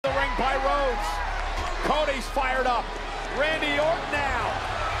by Rhodes. Cody's fired up. Randy Orton now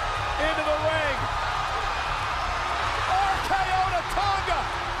into the ring. RKO to Tonga.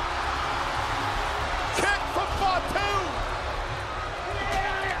 Kick from FATU.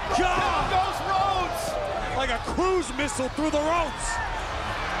 Down goes Rhodes. Like a cruise missile through the ropes.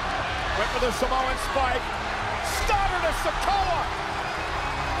 Went for the Samoan spike. Starter to Sikoa.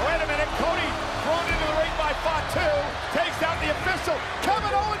 Wait a minute, Cody thrown into the ring by FATU. Takes out the official.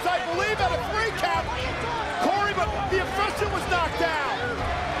 Kevin Owens, I believe, had a 3 count. Corey, but the official was knocked down.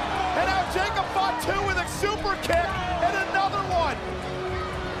 And now Jacob FATU with a super kick and another one.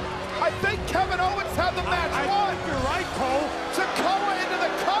 I think Kevin Owens had the match won. You're right, Cole. Sikoa into the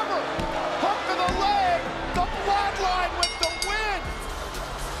cover. Hook to the leg. The Bloodline with the win.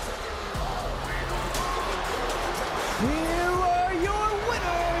 Here are your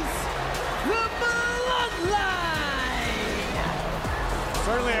winners, the Bloodline!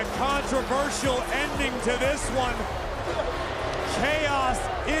 Certainly a controversial ending to this one. Chaos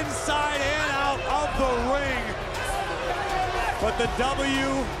inside and out of the ring. But the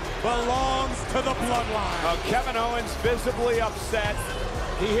W belongs to the Bloodline. Kevin Owens visibly upset.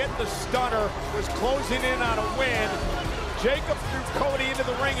 He hit the stunner, was closing in on a win. Jacob threw Cody into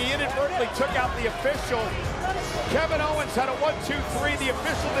the ring. He inadvertently took out the official. Kevin Owens had a 1-2-3. The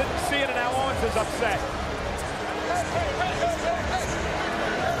official didn't see it, and now Owens is upset.